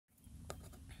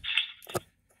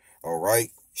All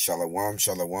right. Shalom,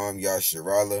 shalom,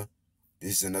 Yasharala.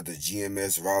 This is another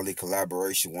GMS Raleigh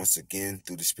collaboration once again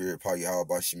through the Spirit Power Yahweh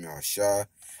Bashim Shah.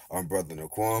 I'm Brother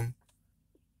Naquam.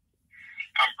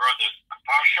 I'm Brother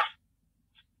Pasha.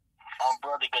 I'm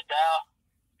Brother Gadal.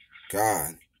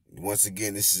 God. Once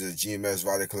again, this is a GMS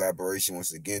Raleigh collaboration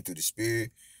once again through the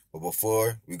Spirit. But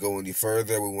before we go any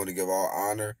further, we want to give all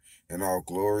honor and all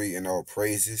glory and all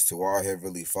praises to our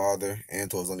Heavenly Father and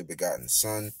to His only begotten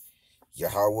Son,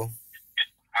 Yahweh.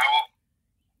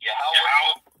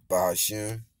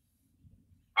 Bahashim.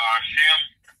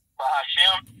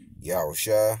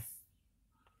 Yahushua.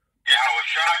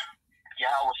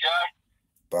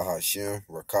 Bahashim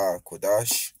Rakah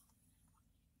Kodash.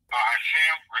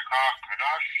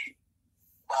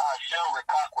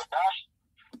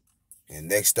 And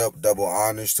next up, double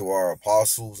honors to our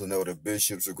apostles and elder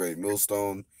bishops of Great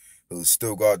Millstone, who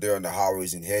still go out there on the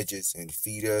highways and hedges and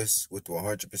feed us with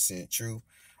 100% truth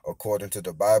according to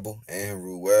the Bible, and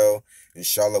Ruel and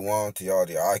Shalom to y'all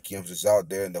the Akims that's out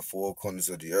there in the four corners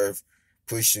of the earth,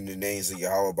 pushing the names of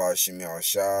Yahweh Bashim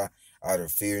Shah out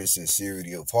of fear and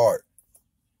sincerity of heart.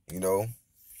 You know,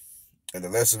 and the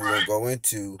lesson we're going to go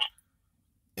into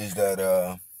is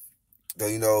that,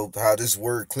 you know, how this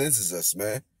word cleanses us,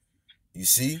 man. You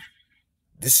see,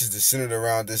 this is the centered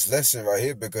around this lesson right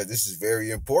here because this is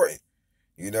very important.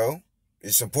 You know,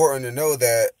 it's important to know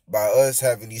that by us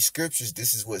having these scriptures,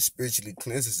 this is what spiritually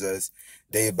cleanses us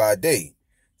day by day.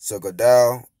 So,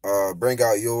 Gadal, bring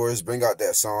out yours. Bring out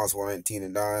that Psalms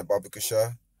 119:9, Baba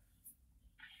Kasha.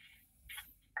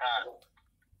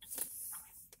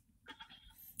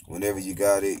 Whenever you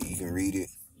got it, you can read it.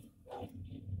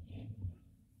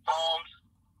 Psalms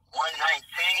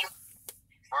 119,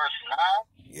 verse 9.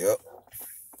 Yep.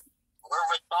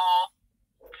 Wherewithal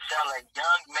shall a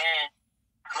young man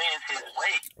cleanse his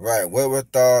way. Right.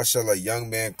 Wherewithal shall a young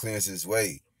man cleanse his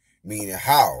way? Meaning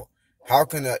how? How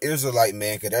can an Israelite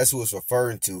man, because that's who it's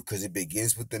referring to, because it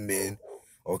begins with the men,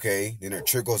 okay? Then it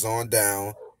trickles on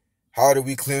down. How do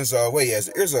we cleanse our way as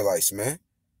Israelites, man?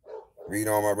 Read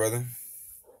on, my brother.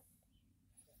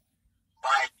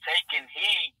 By taking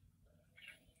heed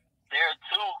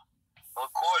thereto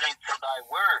according to thy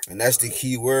word. And that's the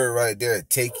key word right there,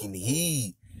 taking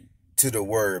heed to the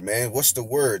word, man. What's the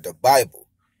word? The Bible,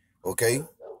 okay?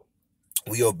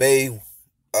 We obey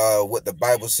what the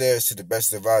Bible says to the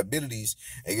best of our abilities.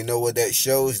 And you know what that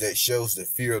shows? That shows the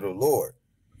fear of the Lord.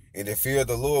 And the fear of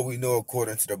the Lord, we know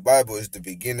according to the Bible, is the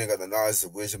beginning of the knowledge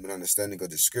of wisdom and understanding of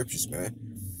the scriptures, man.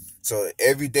 So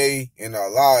every day in our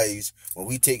lives, when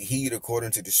we take heed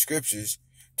according to the scriptures,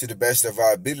 to the best of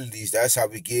our abilities, that's how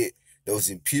we get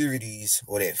those impurities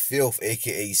or that filth,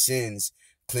 aka sins,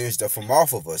 cleansed up from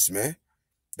off of us, man.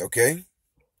 Okay?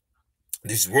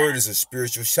 This word is a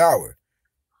spiritual shower.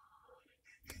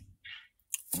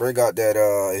 Bring out that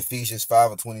Ephesians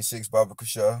 5:26, Baba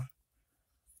Kasha.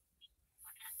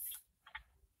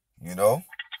 You know?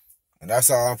 And that's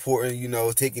how important, you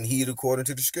know, taking heed according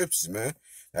to the scriptures, man.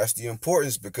 That's the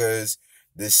importance, because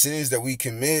the sins that we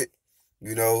commit,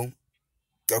 you know,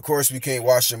 of course we can't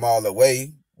wash them all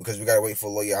away because we got to wait for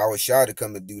Lord Yahweh Shah to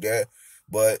come to do that.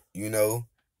 But, you know,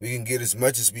 we can get as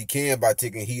much as we can by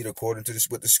taking heed according to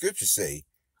what the scriptures say,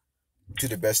 to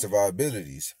the best of our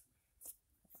abilities.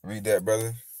 Read that,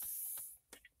 brother.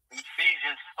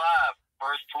 Ephesians 5,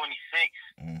 verse 26.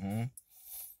 Mm-hmm.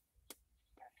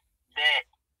 That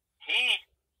he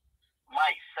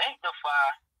might sanctify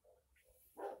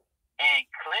and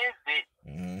cleanse it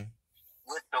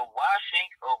with the washing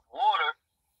of water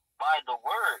by the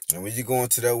word. And when you go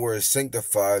into that word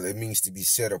sanctify, it means to be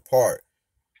set apart,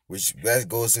 which that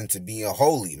goes into being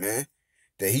holy, man.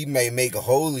 That he may make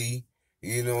holy,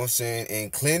 you know what I'm saying,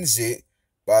 and cleanse it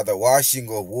by the washing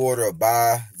of water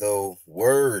by the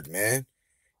word, man.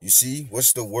 You see,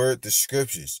 what's the word? The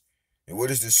scriptures. And what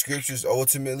is the scriptures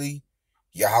ultimately?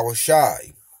 Yahweh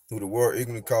Shai, who the world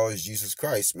ignorantly calls Jesus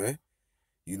Christ, man.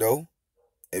 You know?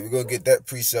 And we're going to get that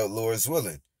precept, Lord's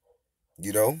willing.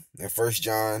 You know? In 1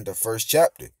 John, the 1st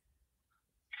chapter.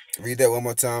 Read that one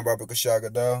more time, Baba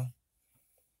Kashagadal.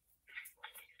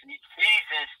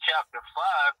 Ephesians chapter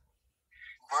 5,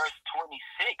 verse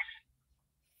 26.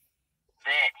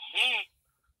 That he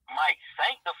might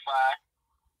sanctify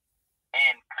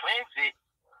and cleanse it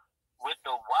with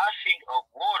the washing of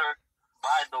water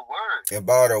by the word. And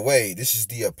by the way, this is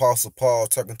the Apostle Paul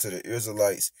talking to the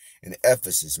Israelites in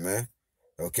Ephesus, man.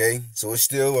 Okay? So it's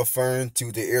still referring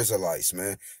to the Israelites,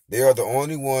 man. They are the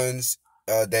only ones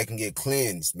that can get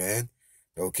cleansed, man.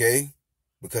 Okay?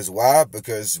 Because why?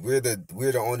 Because we're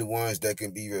the only ones that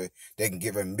can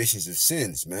get remissions of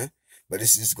sins, man. But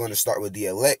this is going to start with the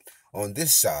elect on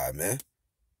this side, man.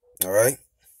 All right?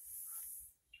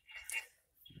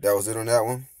 That was it on that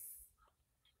one.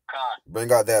 Con.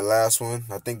 Bring out that last one.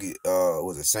 I think it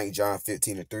was it St. John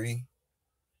 15:3.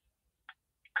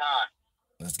 Con.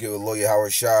 Let's give a lawyer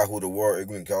Howard Shah, who the world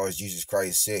ignorant calls Jesus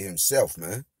Christ, said himself,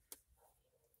 man.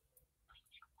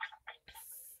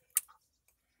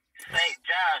 St.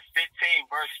 John 15,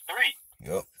 verse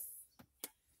 3. Yep.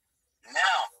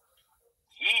 Now,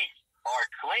 ye are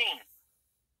clean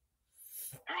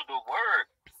through the word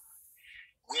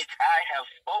which I have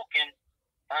spoken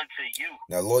unto you.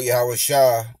 Now, lawyer Howard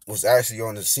Shah was actually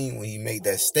on the scene when he made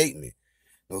that statement,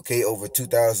 okay, over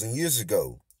 2,000 years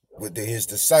ago with his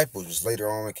disciples, which later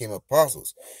on became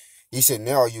apostles. He said,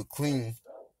 now are you clean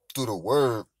through the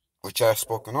word which I have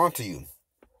spoken unto you.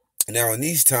 Now, in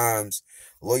these times,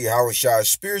 lawyer Howard Shah is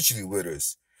spiritually with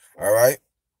us, all right?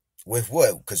 With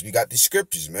what? Because we got the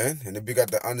scriptures, man, and then we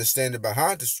got the understanding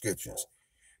behind the scriptures,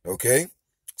 okay?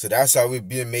 So that's how we're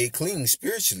being made clean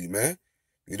spiritually, man,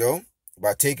 you know,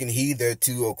 by taking heed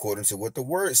thereto according to what the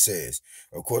word says,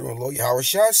 according to what lawyer Howard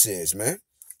Shah says, man,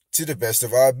 to the best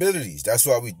of our abilities. That's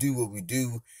why we do what we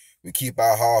do. We keep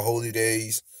our holy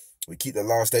days. We keep the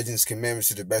law, statutes, commandments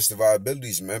to the best of our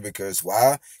abilities, man. Because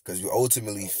why? Because we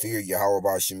ultimately fear Yahweh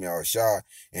Ba'ashem Yahushua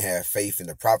and have faith in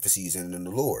the prophecies and in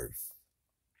the Lord.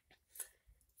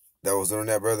 That was on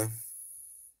that, brother?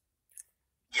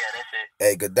 Yeah, that's it.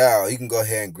 Hey, Gadal, you can go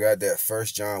ahead and grab that 1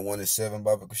 John 1:7,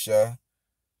 Baba Kashah.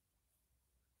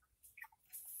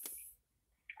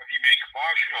 You mean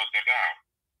Kapashi or Gadal?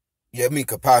 Yeah, I mean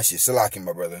Kapashi. Salaki,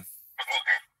 my brother.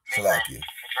 Okay. No Salaki. problem.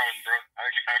 No problem, bro.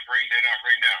 I bring that out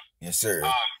right now. Yes, sir.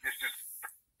 This is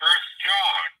 1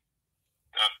 John,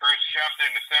 the first chapter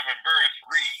and the 7th verse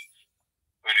reads,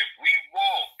 but if we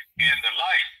walk in the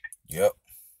light, Yep.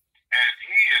 as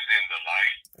he is in the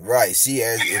light. Right. See,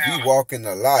 as if we walk in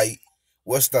the light,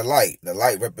 what's the light? The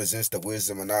light represents the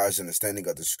wisdom and knowledge and understanding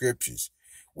of the scriptures,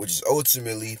 which is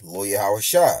ultimately lawyer Howard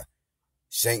Shah.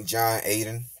 St. John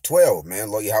 8:12, man.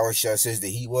 Lawyer Howard Shah says that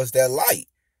he was that light.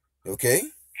 Okay?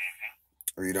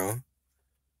 Read on.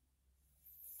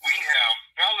 We have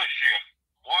fellowship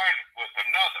one with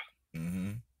another.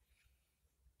 Mm-hmm.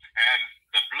 And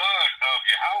the blood of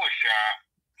Yahushua,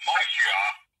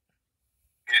 Mashiach,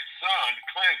 his son,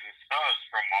 cleanses us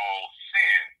from all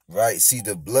sin. Right. See,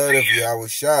 the blood of Yahweh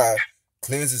Shah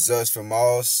cleanses us from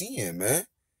all sin, man.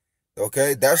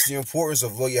 Okay? That's the importance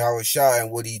of Lord Yahweh Shah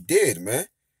and what he did, man.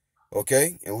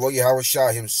 Okay? And Lord Yahweh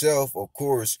Shah himself, of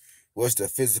course, was the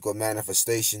physical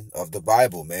manifestation of the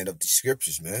Bible, man, of the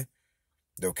scriptures, man.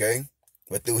 Okay?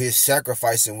 But through his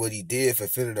sacrifice and what he did,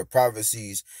 fulfilling the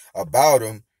prophecies about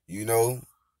him, you know,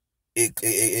 it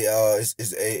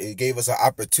gave us an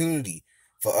opportunity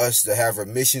for us to have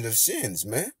remission of sins,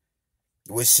 man.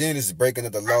 Which sin is the breaking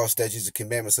of the law, statutes, and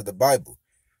commandments of the Bible.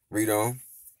 Read on.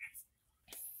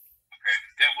 Okay,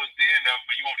 that was the end of it,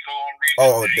 but you want to go on reading?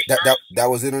 Oh, that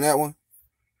was it on that one?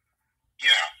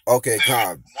 Yeah. Okay,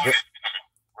 calm. Right?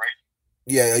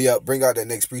 Yeah. Bring out that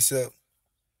next precept.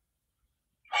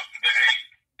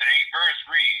 The eighth verse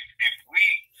reads, if we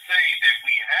say that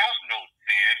we have no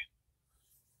sin,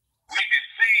 we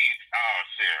deceive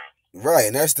ourselves. Right,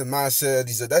 and that's the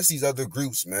mindset. That's these other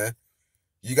groups, man.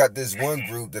 You got this one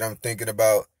group that I'm thinking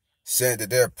about saying that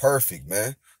they're perfect,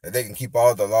 man. That they can keep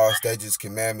all the law, statutes,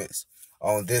 commandments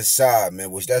on this side,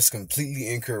 man, which that's completely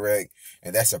incorrect.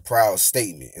 And that's a proud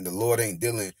statement. And the Lord ain't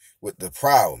dealing with the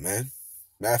proud, man.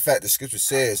 Matter of fact, the scripture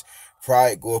says,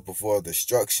 pride goeth before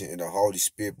destruction and the Holy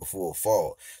Spirit before a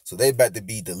fall. So they about to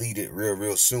be deleted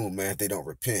real soon, man, if they don't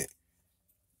repent.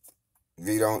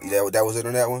 Read on. That was it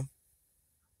on that one?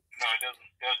 No,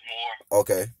 there's more.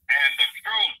 Okay. And the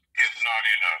truth is not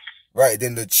in us. Right,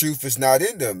 then the truth is not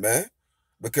in them, man.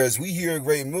 Because we here at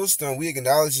Great Millstone, we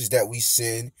acknowledge that we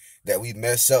sin, that we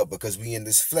mess up because we in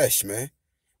this flesh, man.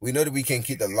 We know that we can't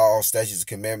keep the law, statutes, and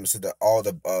commandments of all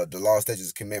the law, statutes,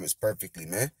 and commandments perfectly,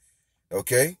 man.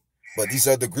 Okay? But these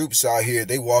other groups out here,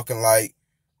 they walking like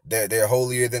they're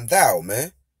holier than thou,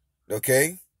 man.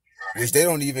 Okay? Which they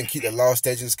don't even keep the law,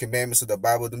 statutes, commandments of the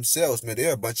Bible themselves, man.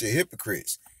 They're a bunch of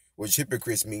hypocrites. Which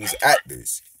hypocrites means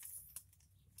actors.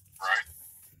 Right.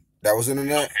 That was in the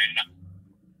net? Okay,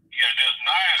 yeah, there's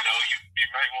 9, though. You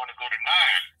might want to go to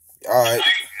 9. All right.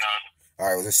 Tonight, All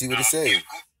right, well, let's see what it says. If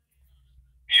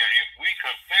we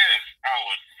confess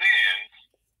our sins,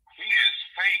 he is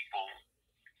faithful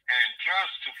and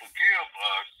just to forgive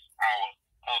us our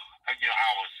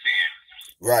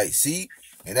sins. Right, see?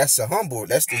 And that's a humble,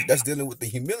 that's dealing with the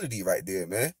humility right there,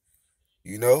 man.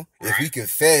 You know, if we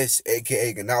confess, aka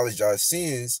acknowledge our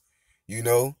sins, you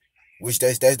know, which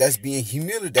that's being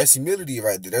humility. That's humility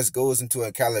right there. That goes into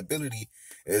accountability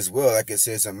as well. Like it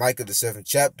says in Micah the 7th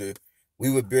chapter, we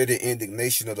would bear the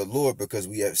indignation of the Lord because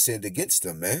we have sinned against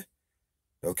him, man.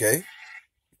 Okay?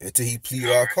 Until he plead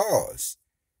our cause.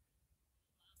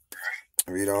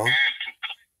 Read on. Right?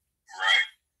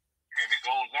 And it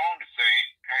goes on to say,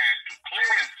 and to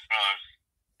cleanse us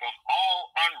from all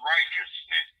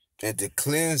unrighteousness. And to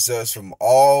cleanse us from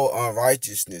all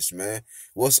unrighteousness, man.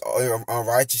 What's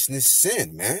unrighteousness?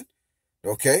 Sin, man.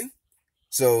 Okay?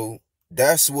 So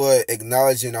that's what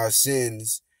acknowledging our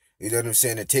sins, you know what I'm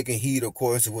saying, and taking heed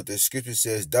according to what the scripture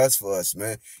says does for us,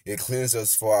 man. It cleanses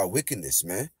us for our wickedness,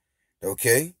 man.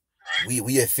 Okay?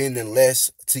 We offending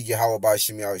less to Yahweh by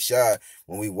Shem Yahushua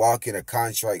when we walk in a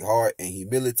contrite heart and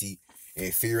humility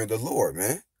and fearing the Lord,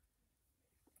 man.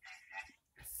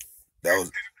 That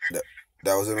was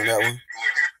it on that one?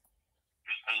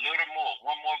 A little more,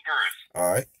 one more verse. All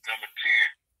right. Number 10.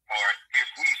 All right. If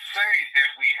we say that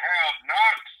we have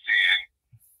not sinned,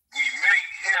 we make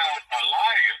him a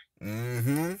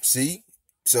liar. See?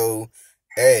 So,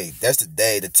 hey, that's the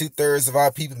day. The 2/3 of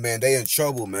our people, man, they in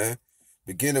trouble, man.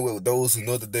 Beginning with those who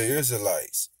know that they're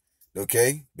Israelites.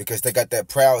 Okay? Because they got that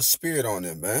proud spirit on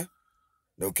them, man.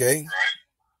 Okay? Right.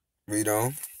 Read on.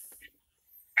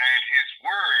 And his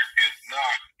word is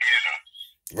not in us.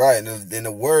 Right, and then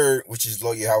the word, which is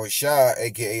Lord Yahweh Shai,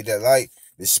 aka that light,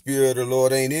 the spirit of the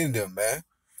Lord ain't in them, man.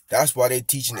 That's why they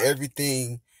teaching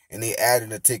everything and they adding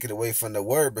to take it away from the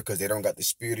word because they don't got the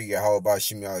spirit of Yahweh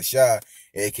Bashim Yahushua,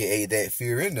 aka that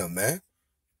fear in them, man.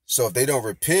 So if they don't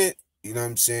repent, you know what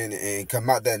I'm saying, and come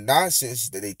out that nonsense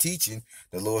that they teaching,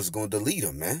 the Lord's going to delete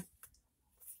them, man.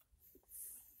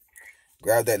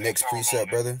 Grab that next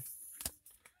precept, brother.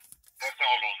 That's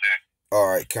all on that. All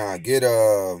right, Con, get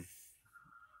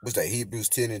what's that? Hebrews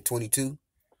 10:22.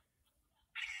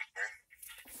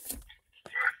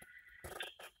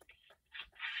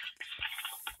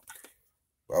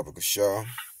 Baba Kashar.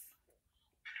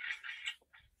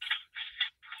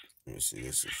 Let me see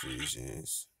this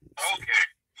Ephesians. Okay,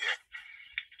 yeah.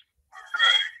 All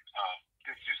right.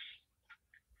 This is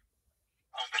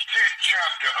the 10th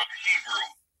chapter of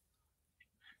Hebrews.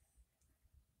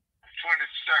 The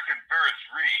 22nd verse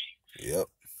reads. Yep.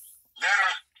 Let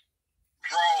us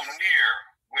draw near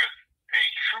with a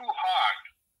true heart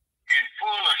in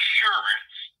full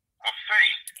assurance of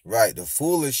faith. Right, the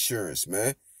full assurance,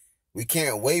 man. We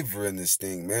can't waver in this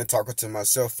thing, man. Talking to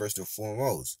myself first and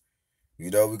foremost. You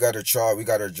know, we gotta draw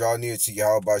near to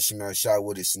Yahweh Bashim Yahushua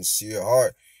with a sincere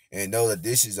heart and know that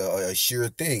this is a sure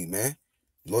thing, man.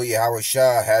 Lord Yahweh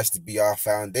Shai has to be our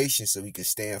foundation so we can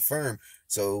stand firm.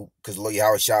 So, because Lord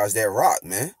Yahweh Shai is that rock,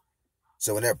 man.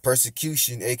 So when that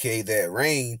persecution, aka that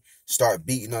rain, start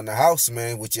beating on the house,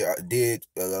 man, which it did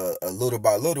a little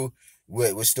by little,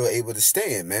 we're still able to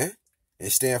stand, man,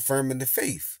 and stand firm in the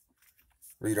faith.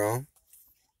 Read on.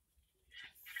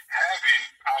 Having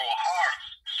our hearts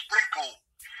sprinkled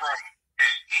from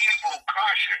an evil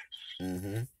conscience,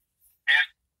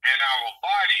 and our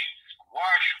bodies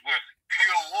washed with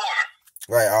pure water.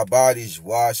 Right, our bodies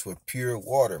washed with pure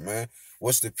water, man.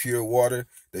 What's the pure water?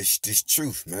 This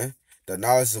truth, man. The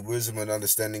knowledge of wisdom and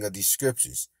understanding of these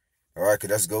scriptures. All right,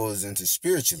 because that goes into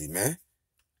spiritually, man.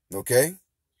 Okay?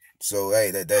 So,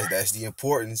 hey, that's the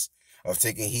importance of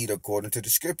taking heed according to the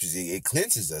scriptures. It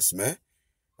cleanses us, man.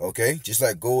 Okay? Just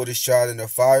like gold is tried in the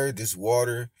fire, this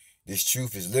water, this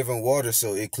truth is living water,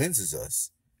 so it cleanses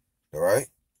us. All right?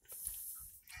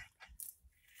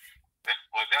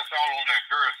 Well, that's all on that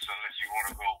verse, unless you want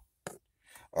to go.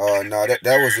 No,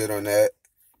 that was it on that.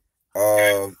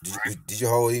 Did you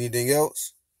hold anything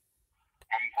else?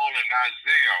 I'm holding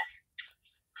Isaiah.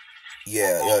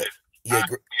 Yeah.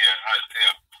 Isaiah.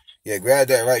 Yeah, grab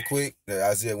that right quick.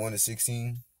 Isaiah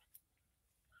 1:16.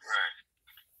 Right.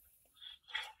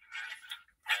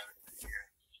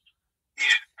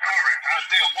 Yeah. All right.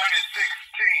 Isaiah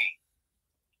 1:16.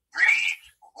 Read,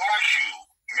 wash you,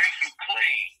 make you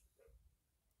clean.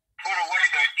 Put away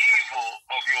the evil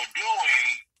of your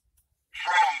doing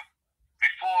from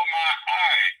before my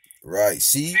eyes. Right.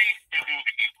 See? Cease to do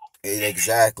evil.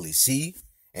 Exactly. See?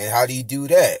 And how do you do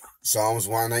that? Psalms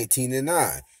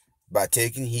 119:9. By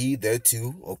taking heed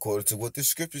thereto, according to what the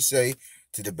scriptures say,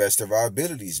 to the best of our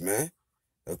abilities, man.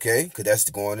 Okay? Because that's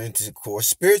going into the course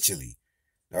spiritually.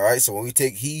 All right? So when we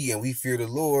take heed and we fear the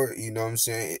Lord, you know what I'm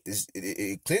saying?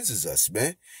 It cleanses us,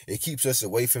 man. It keeps us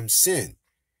away from sin.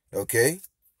 Okay?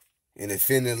 And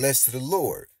offending less to the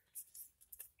Lord.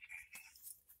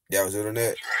 That was it on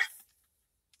that? That's right.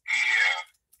 Yeah.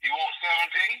 You want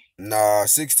 17? Nah,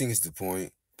 16 is the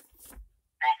point.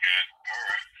 Okay. All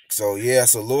right. So, yeah,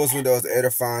 so Lord's window is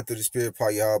edifying through the Spirit,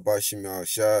 by Yahweh Bashim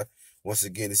Yahushua. Once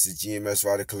again, this is GMS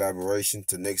Writer Collaboration.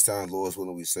 Till next time, Lord's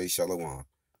willing, we say Shalom.